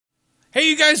Hey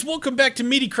you guys, welcome back to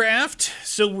Meatycraft.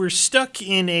 So we're stuck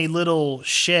in a little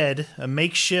shed, a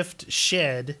makeshift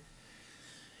shed,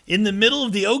 in the middle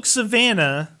of the oak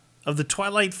savanna of the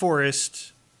Twilight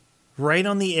Forest, right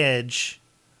on the edge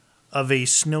of a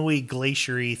snowy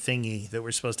glaciery thingy that we're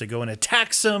supposed to go and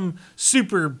attack some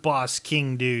super boss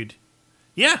king dude.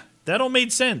 Yeah, that all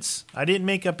made sense. I didn't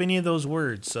make up any of those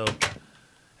words, so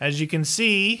as you can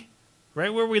see,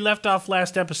 right where we left off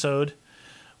last episode,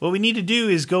 what we need to do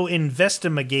is go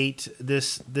investigate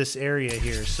this area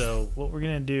here. So what we're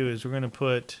going to do is we're going to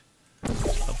put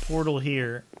a portal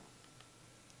here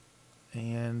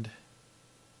and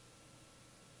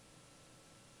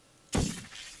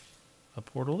a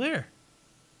portal there.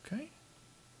 Okay.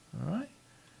 All right.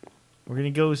 We're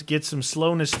going to go get some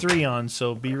slowness 3 on,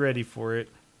 so be ready for it.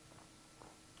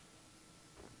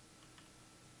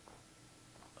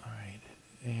 All right.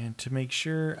 And to make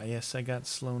sure, yes, I got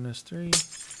slowness 3.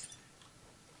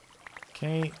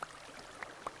 Okay.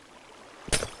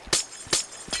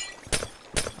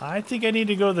 I think I need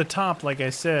to go to the top, like I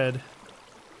said.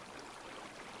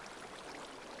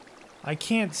 I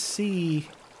can't see.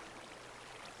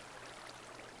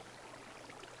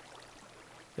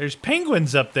 There's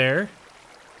penguins up there.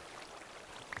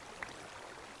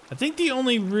 I think the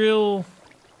only real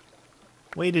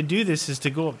way to do this is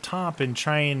to go up top and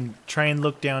try and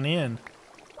look down in.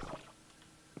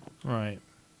 All right.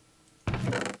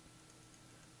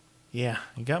 Yeah,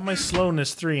 I got my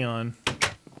slowness 3 on.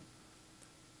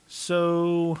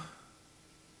 So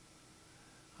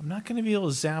I'm not going to be able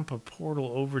to zap a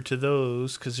portal over to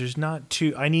those because there's not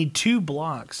 2. I need 2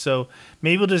 blocks. So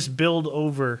maybe we'll just build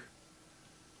over.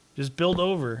 Just build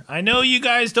over. I know you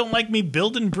guys don't like me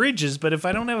building bridges, but if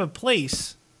I don't have a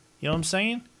place, you know what I'm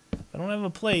saying? If I don't have a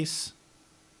place.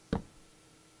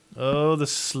 Oh, the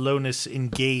slowness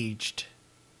engaged.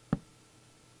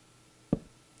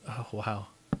 Oh, wow.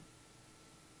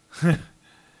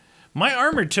 My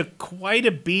armor took quite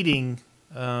a beating.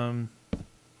 My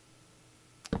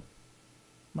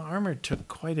armor took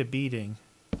quite a beating.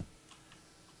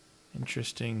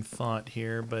 Interesting thought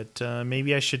here, but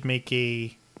maybe I should make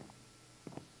a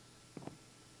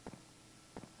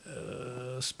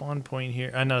spawn point here.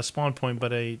 Not a spawn point,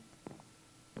 but a,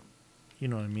 you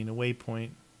know what I mean, a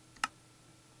waypoint.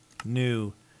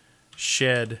 New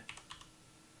shed.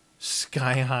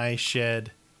 Sky high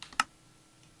shed.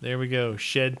 There we go.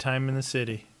 Shed time in the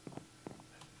city.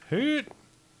 Hoot.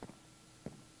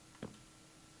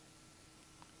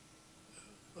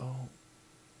 Oh.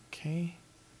 Okay.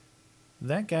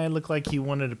 That guy looked like he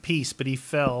wanted a piece, but he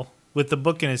fell with the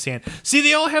book in his hand. See,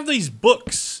 they all have these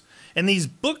books. And these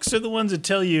books are the ones that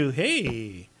tell you,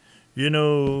 hey, you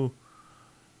know,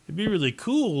 it'd be really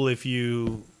cool if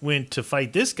you went to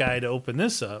fight this guy to open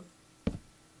this up.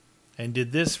 And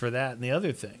did this for that and the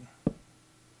other thing.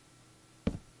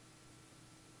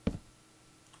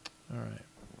 All right.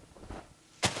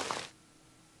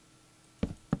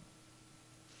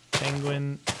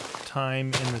 Penguin time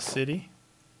in the city.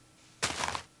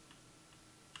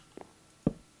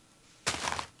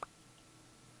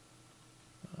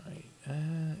 All right.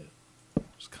 I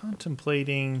was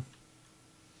contemplating,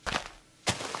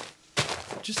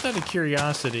 just out of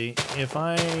curiosity, if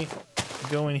I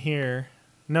go in here.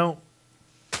 No.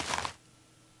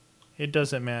 It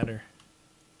doesn't matter.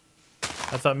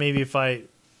 I thought maybe if I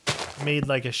made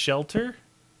like a shelter.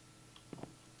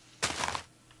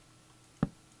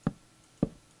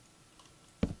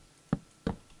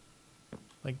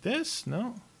 Like this?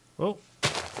 No? Oh.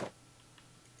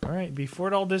 Alright, before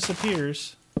it all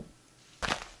disappears.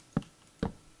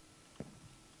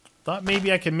 Thought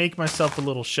maybe I could make myself a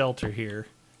little shelter here.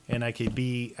 And I could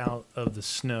be out of the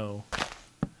snow.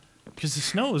 Because the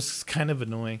snow is kind of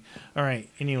annoying. Alright,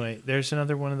 anyway, there's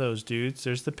another one of those dudes.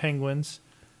 There's the penguins.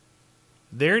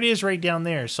 There it is right down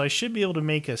there. So I should be able to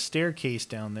make a staircase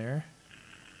down there.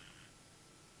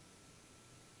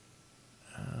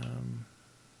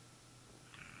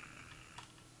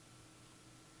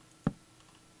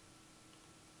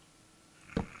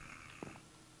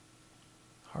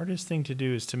 Hardest thing to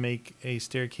do is to make a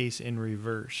staircase in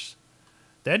reverse.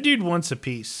 That dude wants a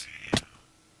piece.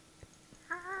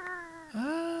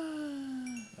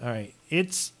 Alright,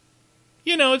 it's,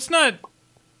 you know, it's not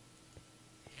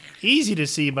easy to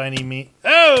see by any means.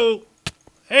 Oh!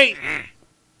 Hey!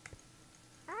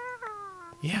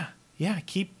 Yeah,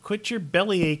 quit your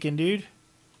belly aching, dude.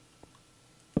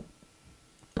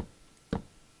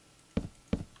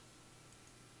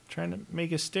 Trying to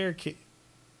make a staircase.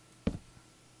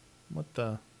 What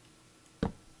the?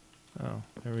 Oh,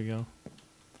 there we go.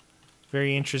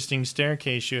 Very interesting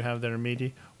staircase you have there,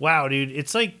 Meaty. Wow, dude,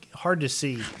 it's like hard to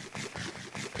see.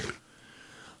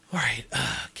 All right.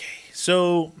 Okay.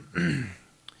 So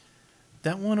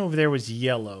that one over there was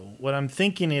yellow. What I'm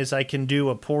thinking is I can do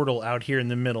a portal out here in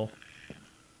the middle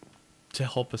to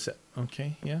help us out.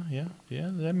 Okay. Yeah.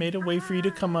 That made a way for you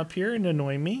to come up here and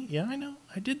annoy me. Yeah, I know.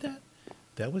 I did that.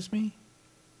 That was me.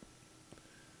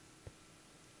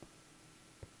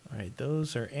 All right.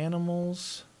 Those are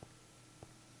animals.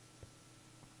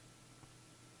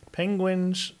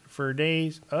 Penguins for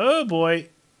days. Oh, boy.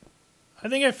 I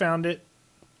think I found it.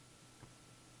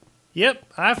 Yep,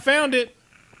 I found it.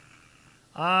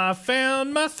 I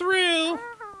found my thrill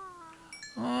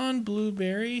on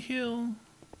Blueberry Hill.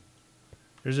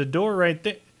 There's a door right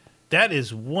there. That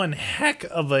is one heck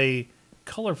of a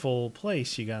colorful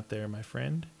place you got there, my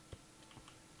friend.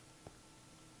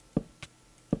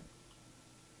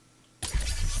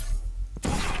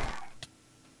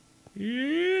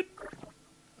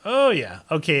 Oh, yeah.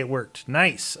 Okay, it worked.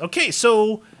 Nice. Okay,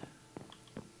 so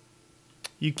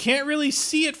you can't really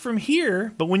see it from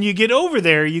here, but when you get over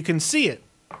there, you can see it.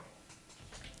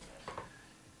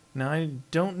 Now, I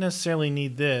don't necessarily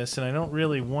need this, and I don't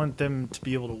really want them to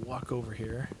be able to walk over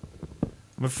here.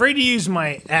 I'm afraid to use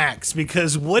my axe,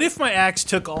 because what if my axe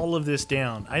took all of this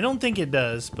down? I don't think it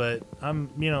does, but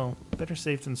I'm, you know, better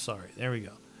safe than sorry. There we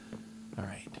go. All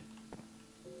right.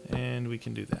 And we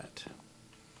can do that.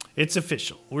 It's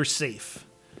official. We're safe.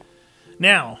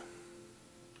 Now.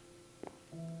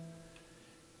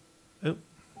 Oh.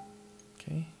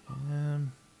 Okay.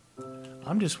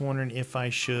 I'm just wondering if I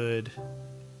should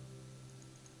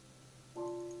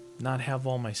not have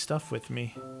all my stuff with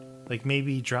me. Like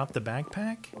maybe drop the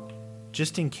backpack?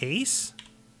 Just in case?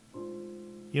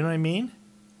 You know what I mean?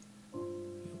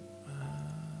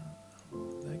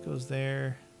 That goes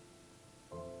there.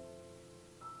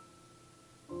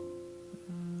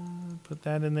 Put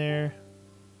that in there.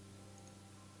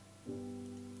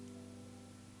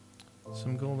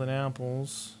 Some golden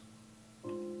apples.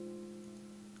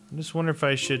 I'm just wondering if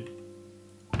I should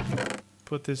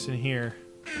put this in here.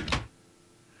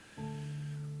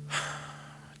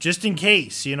 Just in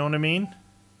case, you know what I mean?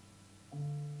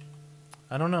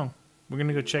 I don't know. We're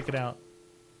gonna go check it out.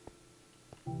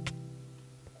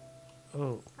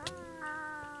 Oh.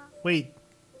 Wait.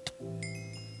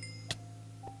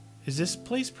 Is this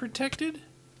place protected?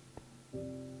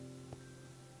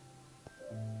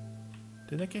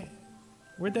 Did I get...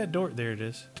 Where'd that door... There it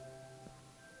is.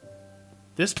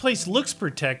 This place looks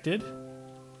protected.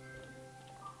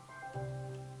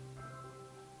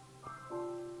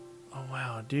 Oh,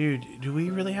 wow. Dude, do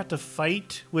we really have to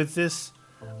fight with this?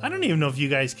 I don't even know if you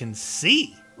guys can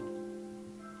see.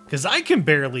 Because I can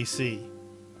barely see.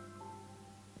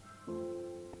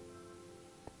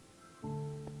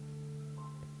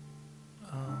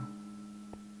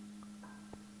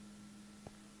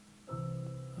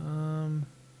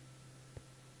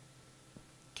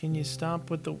 Can you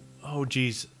stop with the... Oh,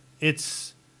 geez.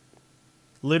 It's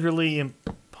literally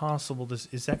impossible to...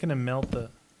 Is that going to melt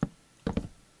the...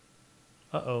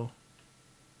 Uh-oh.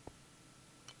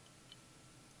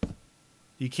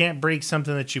 You can't break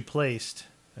something that you placed.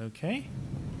 Okay.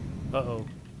 Uh-oh.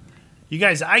 You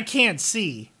guys, I can't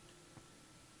see.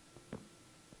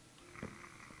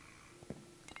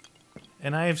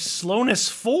 And I have slowness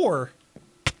 4.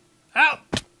 Ow!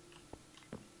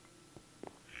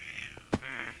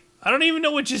 I don't even know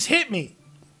what just hit me.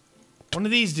 One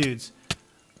of these dudes.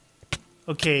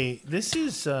 Okay, this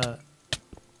is... Oh,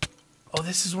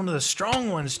 this is one of the strong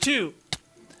ones, too.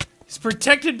 He's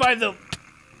protected by the...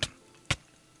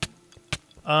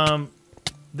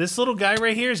 This little guy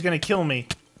right here is gonna kill me.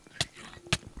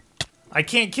 I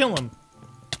can't kill him.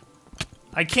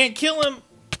 I can't kill him.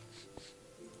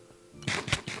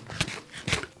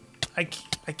 I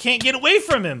can't get away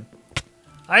from him.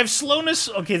 I have slowness.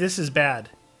 Okay, this is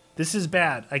bad. This is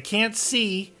bad. I can't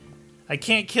see. I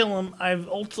can't kill him. I have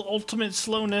ultimate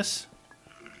slowness.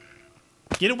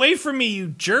 Get away from me, you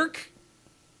jerk.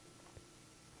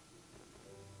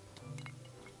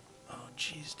 Oh,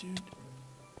 jeez, dude.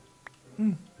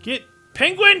 Get...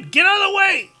 Penguin, get out of the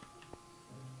way!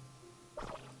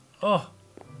 Oh.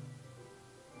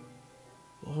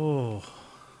 Oh.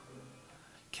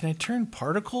 Can I turn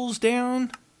particles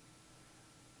down?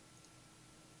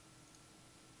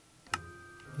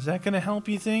 Is that going to help,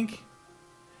 you think?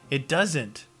 It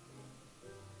doesn't.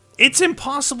 It's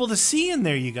impossible to see in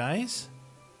there, you guys.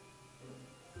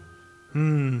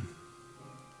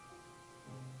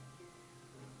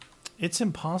 It's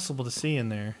impossible to see in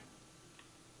there.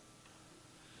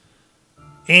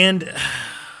 And,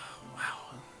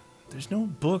 wow, there's no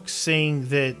book saying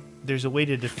that there's a way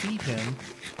to defeat him.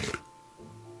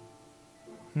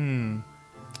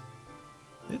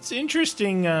 It's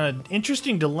interesting,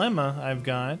 interesting dilemma I've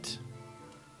got.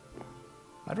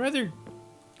 I'd rather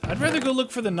go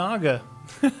look for the Naga.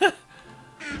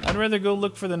 I'd rather go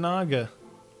look for the Naga.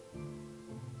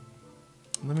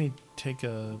 Let me take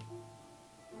a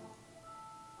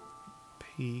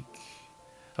peek.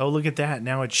 Oh, look at that.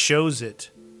 Now it shows it.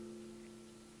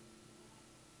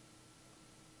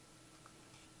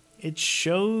 It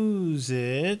shows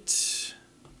it.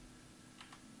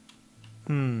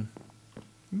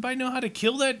 Anybody know how to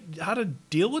kill that? How to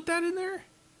deal with that in there?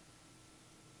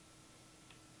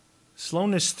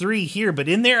 Slowness 3 here, but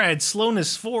in there I had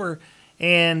slowness 4,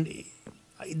 and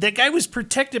that guy was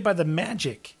protected by the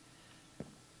magic.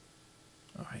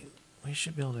 All right, we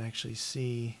should be able to actually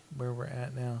see where we're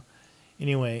at now.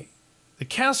 Anyway, the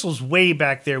castle's way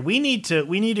back there. We need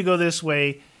to go this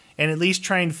way and at least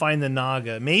try and find the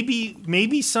Naga.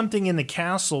 Maybe something in the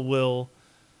castle will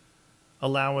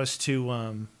allow us to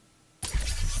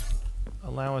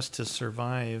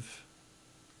survive.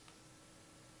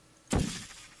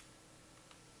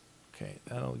 Okay,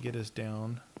 that'll get us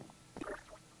down.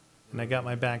 And I got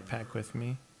my backpack with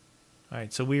me. All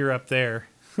right, so we were up there.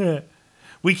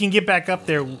 We can get back up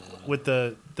there with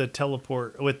the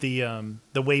teleport, with the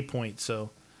waypoint.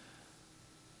 So,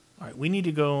 all right, we need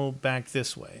to go back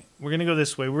this way. We're gonna go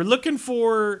this way. We're looking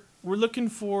for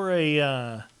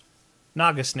a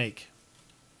Naga snake.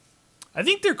 I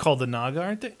think they're called the Naga,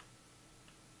 aren't they?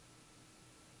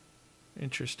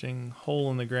 Interesting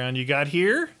hole in the ground you got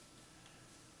here.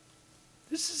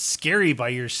 This is scary by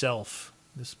yourself.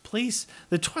 This place,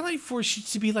 the Twilight Forest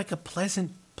used to be like a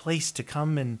pleasant place to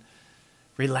come and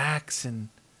relax and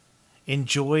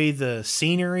enjoy the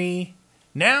scenery.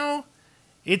 Now,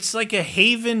 it's like a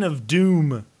haven of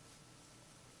doom.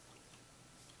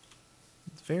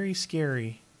 It's very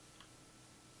scary.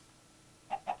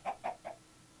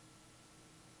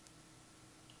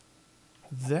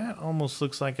 That almost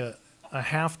looks like a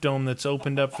half dome that's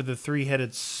opened up for the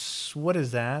three-headed. What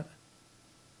is that?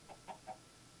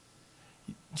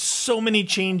 So many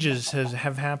changes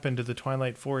have happened to the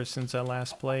Twilight Forest since I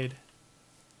last played.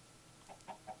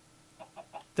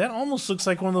 That almost looks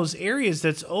like one of those areas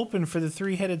that's open for the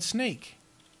three-headed snake.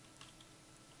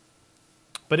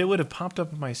 But it would have popped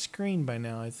up on my screen by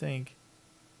now, I think.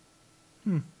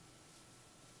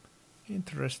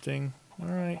 Interesting. All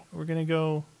right, we're going to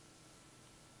go...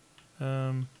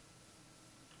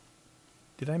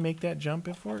 did I make that jump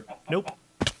before? Nope.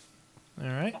 All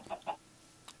right.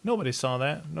 Nobody saw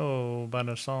that.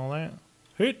 Nobody saw that.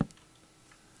 Hit.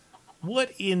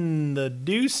 What in the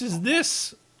deuce is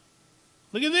this?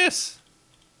 Look at this.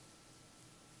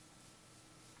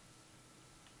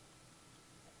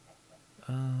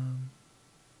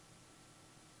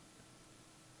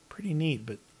 Pretty neat,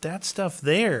 but that stuff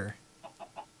there.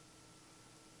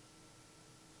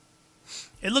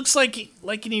 It looks like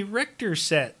an erector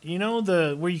set, you know,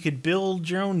 where you could build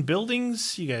your own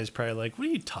buildings. You guys probably like, what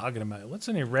are you talking about? What's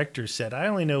an erector set? I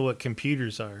only know what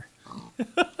computers are.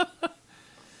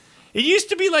 It used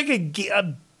to be like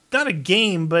not a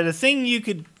game, but a thing you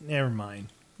could. Never mind.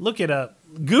 Look it up.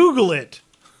 Google it.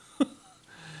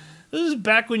 This is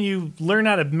back when you learn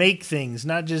how to make things,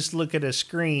 not just look at a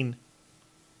screen.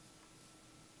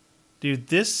 Dude,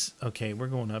 this. Okay, we're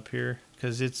going up here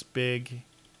because it's big.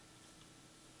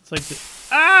 Like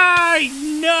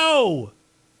no!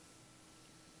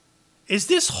 Is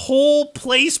this whole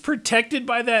place protected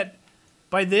by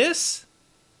this?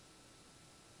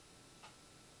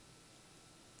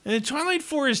 And the Twilight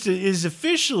Forest is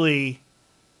officially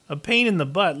a pain in the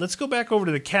butt. Let's go back over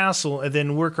to the castle and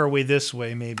then work our way this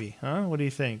way, maybe. Huh? What do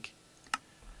you think?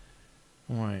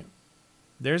 All right.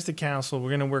 There's the castle. We're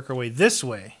going to work our way this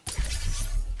way.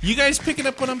 You guys picking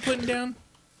up what I'm putting down?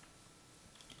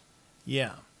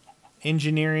 Yeah.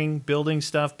 Engineering, building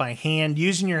stuff by hand,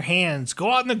 using your hands.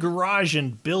 Go out in the garage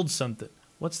and build something.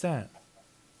 What's that?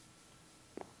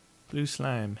 Blue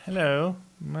slime. Hello,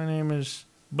 my name is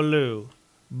Blue.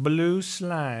 Blue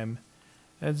slime.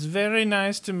 It's very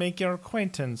nice to make your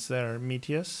acquaintance there,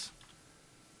 Meatius.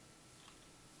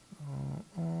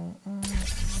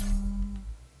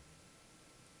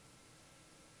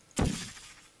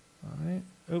 Alright.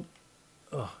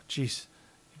 Oh, jeez.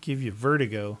 Give you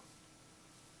vertigo.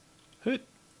 Hoot.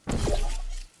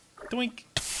 Doink.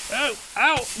 Oh,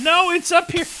 ow. No, it's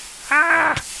up here.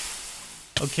 Ah.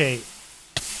 Okay.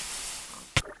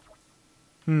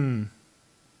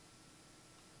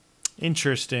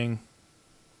 Interesting.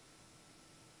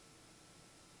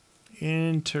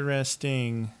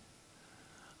 Interesting.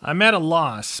 I'm at a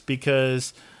loss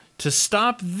because to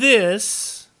stop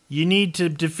this, you need to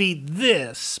defeat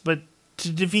this. But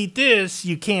to defeat this,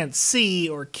 you can't see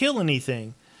or kill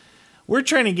anything. We're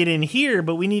trying to get in here,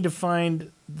 but we need to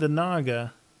find the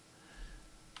Naga.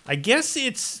 I guess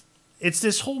it's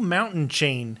this whole mountain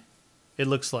chain, it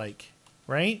looks like,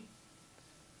 right?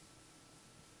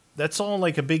 That's all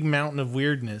like a big mountain of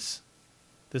weirdness.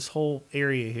 This whole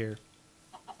area here.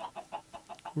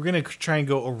 We're going to try and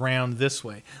go around this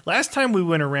way. Last time we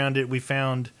went around it, we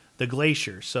found the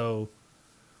glacier. So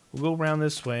we'll go around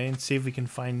this way and see if we can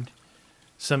find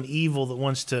some evil that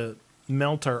wants to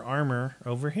melt our armor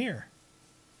over here.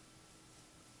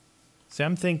 See,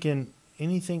 I'm thinking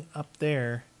anything up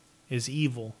there is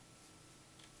evil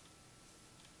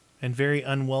and very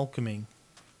unwelcoming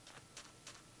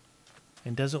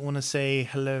and doesn't want to say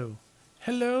hello.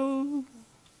 Hello?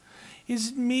 Is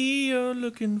it me you're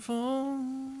looking for?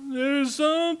 There's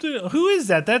something. Who is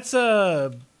that? That's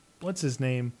what's his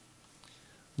name?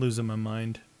 Losing my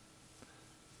mind.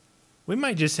 We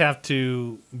might just have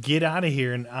to get out of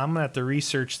here, and I'm gonna have to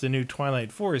research the new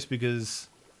Twilight Forest because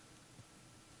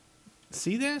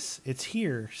see this? It's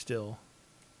here still.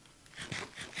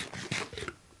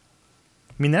 I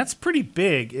mean, that's pretty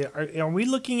big. Are we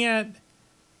looking at?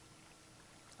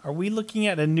 Are we looking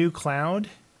at a new cloud?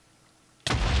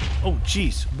 Oh,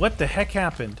 jeez. What the heck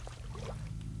happened?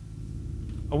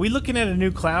 Are we looking at a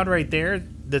new cloud right there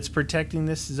that's protecting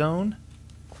this zone?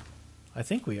 I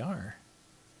think we are.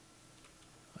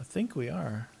 I think we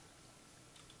are.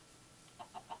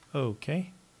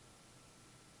 Okay.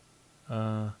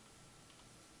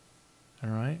 All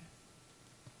right.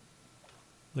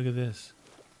 Look at this.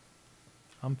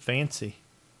 I'm fancy.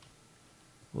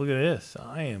 Look at this.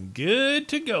 I am good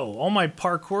to go. All my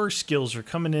parkour skills are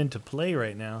coming into play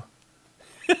right now.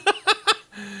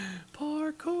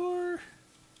 Parkour.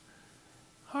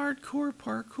 Hardcore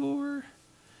parkour.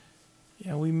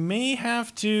 Yeah, we may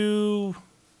have to...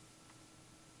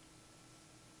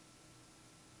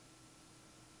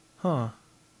 Huh.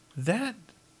 That...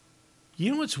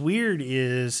 You know what's weird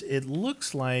is it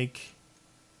looks like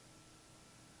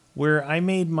where I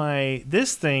made my...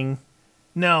 This thing...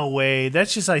 No way.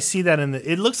 That's just I see that in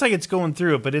the... It looks like it's going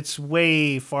through it, but it's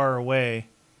way far away.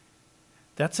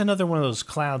 That's another one of those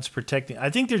clouds protecting... I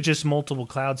think there's just multiple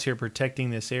clouds here protecting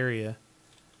this area.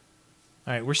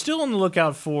 Alright, we're still on the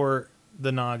lookout for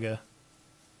the Naga.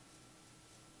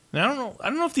 Now, I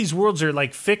don't know if these worlds are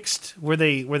like fixed where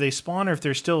they spawn or if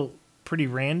they're still pretty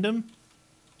random.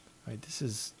 Alright, this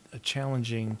is a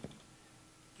challenging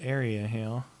area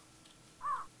here.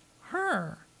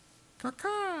 Her.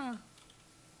 Caca.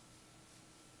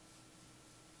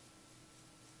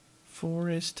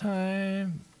 Forest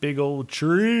time. Big old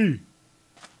tree.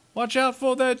 Watch out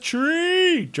for that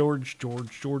tree. George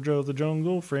of the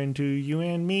jungle. Friend to you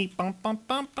and me. Bum, bum,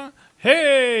 bum, bum.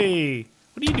 Hey!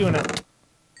 What are you doing out?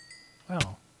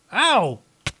 Wow. Ow!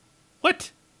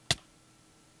 What?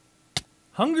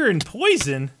 Hunger and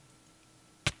poison?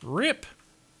 Rip.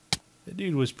 That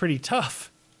dude was pretty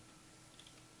tough.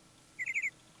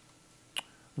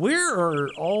 Where are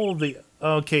all the...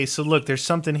 Okay, so look, there's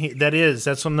something here.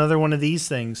 That's another one of these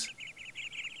things.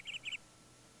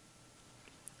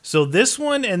 So this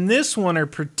one and this one are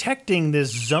protecting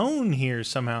this zone here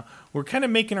somehow. We're kind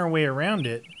of making our way around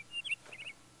it.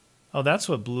 Oh, that's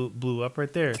what blew up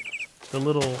right there. The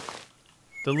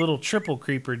little triple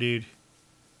creeper dude.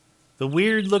 The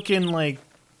weird looking, like...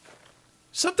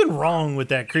 Something wrong with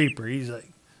that creeper. He's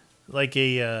like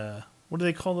a, what do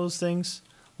they call those things?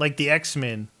 Like the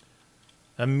X-Men.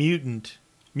 A mutant.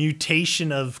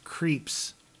 Mutation of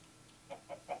creeps.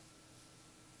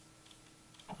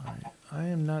 Alright. I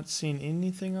am not seeing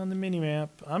anything on the minimap.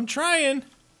 I'm trying.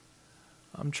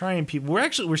 People.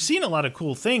 We're seeing a lot of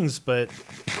cool things, but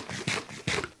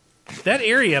that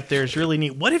area up there is really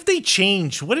neat. What if they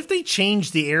change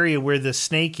the area where the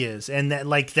snake is and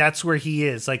that's where he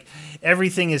is? Like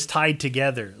everything is tied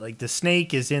together. Like the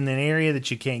snake is in an area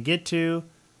that you can't get to.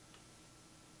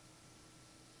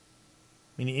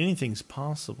 I mean, anything's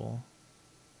possible.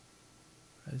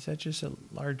 Is that just a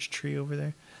large tree over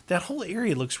there? That whole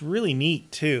area looks really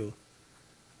neat, too.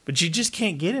 But you just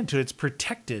can't get into it. It's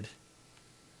protected.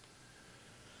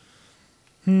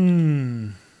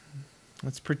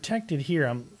 It's protected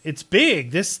here. It's big.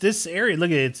 This area,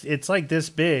 look at it. It's like this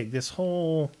big. This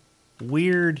whole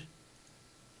weird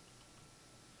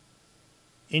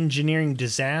engineering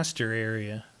disaster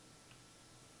area.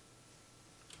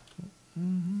 I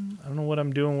don't know what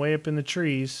I'm doing way up in the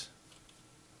trees.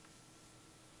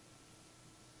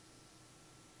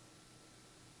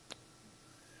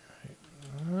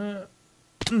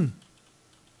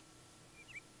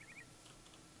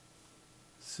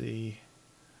 See.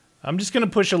 I'm just going to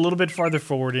push a little bit farther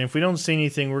forward, and if we don't see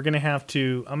anything, I'm going to have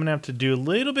to do a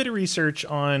little bit of research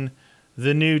on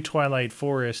the new Twilight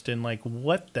Forest and like,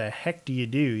 what the heck do you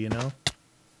do, you know?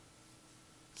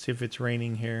 Let's see if it's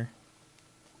raining here.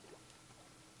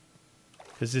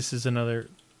 Because this is another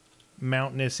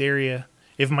mountainous area.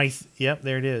 If my... Yep,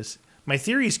 there it is. My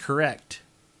theory's correct.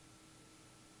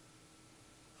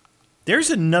 There's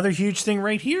another huge thing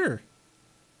right here.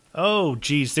 Oh,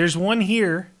 geez. There's one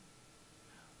here.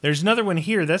 There's another one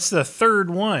here. That's the third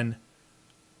one.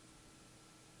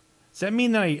 Does that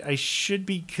mean that I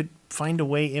could find a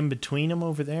way in between them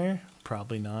over there?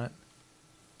 Probably not.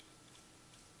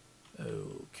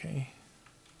 Okay.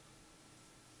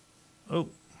 Oh.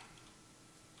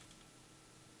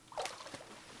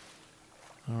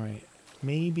 All right.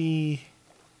 Maybe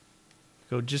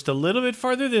go just a little bit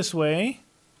farther this way.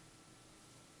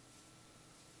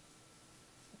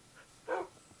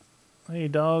 Hey,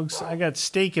 dogs. I got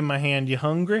steak in my hand. You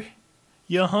hungry?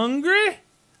 You hungry?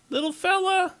 Little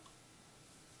fella?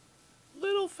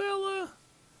 Little fella?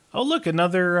 Oh, look.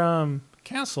 Another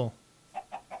castle.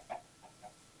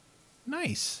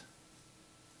 Nice.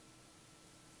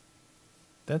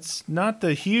 That's not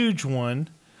the huge one.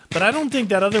 But I don't think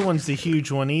that other one's the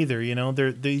huge one either, you know?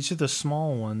 These are the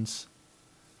small ones.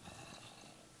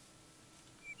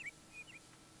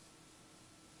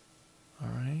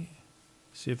 Alright.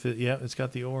 See if it... Yeah, it's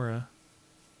got the aura.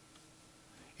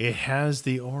 It has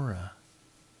the aura.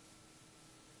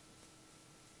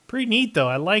 Pretty neat, though.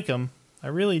 I like them. I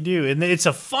really do. And it's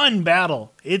a fun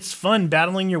battle. It's fun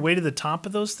battling your way to the top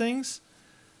of those things.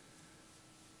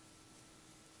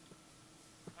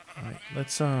 Alright,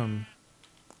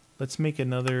 let's make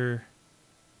another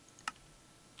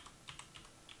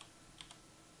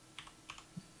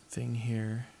thing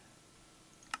here.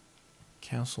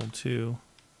 Castle 2.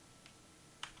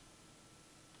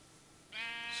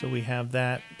 So we have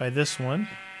that by this one.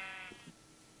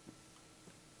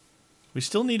 We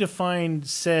still need to find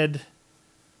said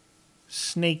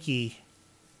snaky.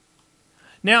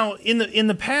 Now, in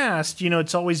the past, you know,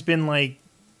 it's always been like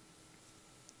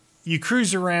you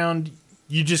cruise around,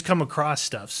 you just come across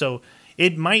stuff. So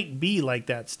it might be like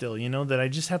that still, you know, that I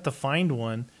just have to find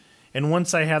one. And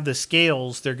once I have the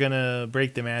scales, they're going to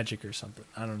break the magic or something.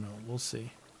 I don't know. We'll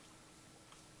see.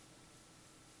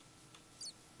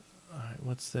 All right,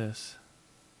 what's this?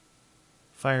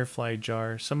 Firefly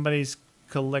jar. Somebody's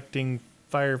collecting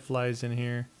fireflies in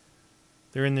here.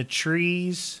 They're in the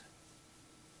trees.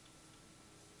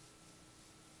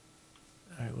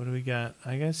 All right, what do we got?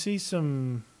 I gotta see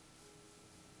some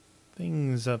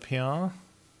things up here.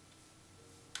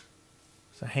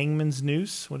 It's a hangman's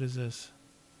noose. What is this?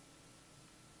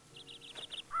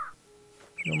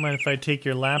 You don't mind if I take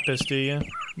your lapis, do you?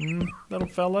 Little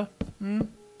fella?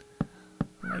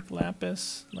 Like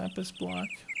lapis? Lapis block.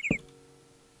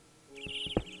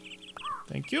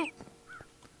 Thank you.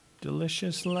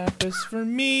 Delicious lapis for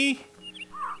me.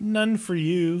 None for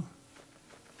you.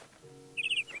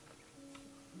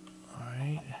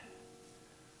 Alright.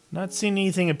 Not seeing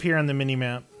anything appear on the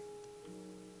mini-map.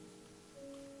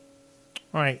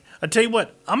 Alright. I'll tell you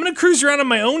what. I'm going to cruise around on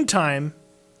my own time.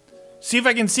 See if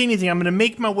I can see anything. I'm going to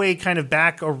make my way kind of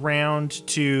back around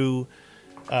to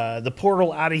the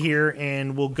portal out of here.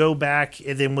 And we'll go back.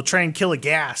 And then we'll try and kill a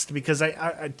ghast. Because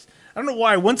I don't know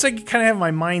why. Once I kind of have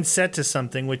my mind set to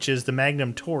something, which is the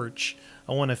Magnum Torch,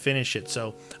 I want to finish it.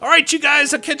 So, all right, you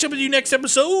guys. I'll catch up with you next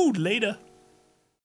episode. Later.